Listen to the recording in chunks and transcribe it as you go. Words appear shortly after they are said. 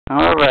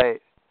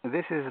Alright,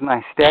 this is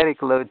my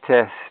static load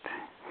test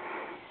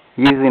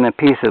using a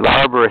piece of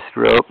arborist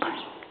rope,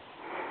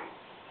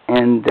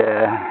 and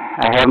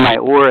I have my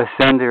OAR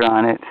ascender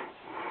on it,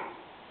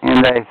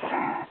 and I've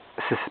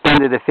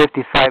suspended a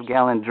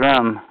 55-gallon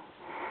drum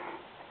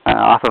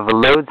off of a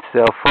load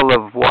cell full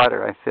of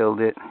water. I filled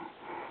it,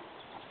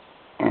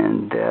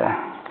 and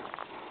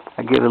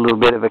I give a little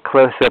bit of a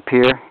close-up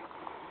here.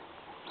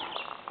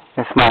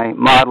 That's my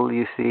model,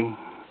 you see,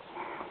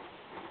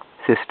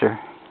 sister.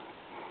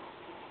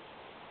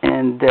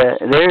 And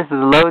there's the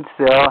load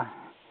cell,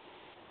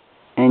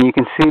 and you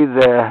can see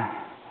the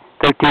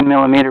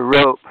 13mm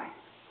rope,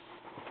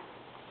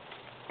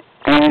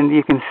 and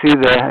you can see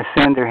the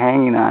ascender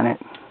hanging on it,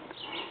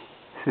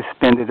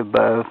 suspended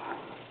above.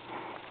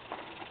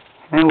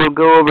 And we'll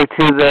go over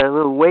to the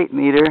little weight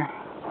meter.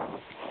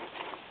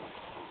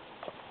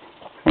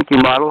 Thank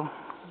you, model.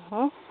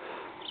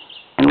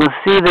 And we'll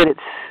see that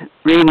it's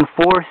reading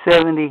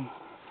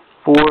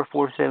 474,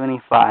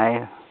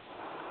 475.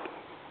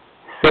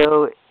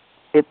 So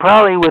it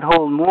probably would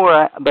hold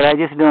more, but I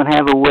just don't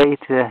have a way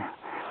to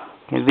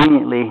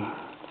conveniently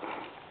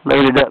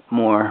load it up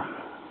more.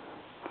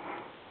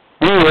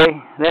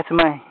 Anyway, that's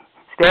my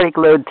static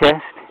load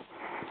test,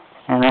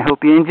 and I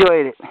hope you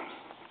enjoyed it.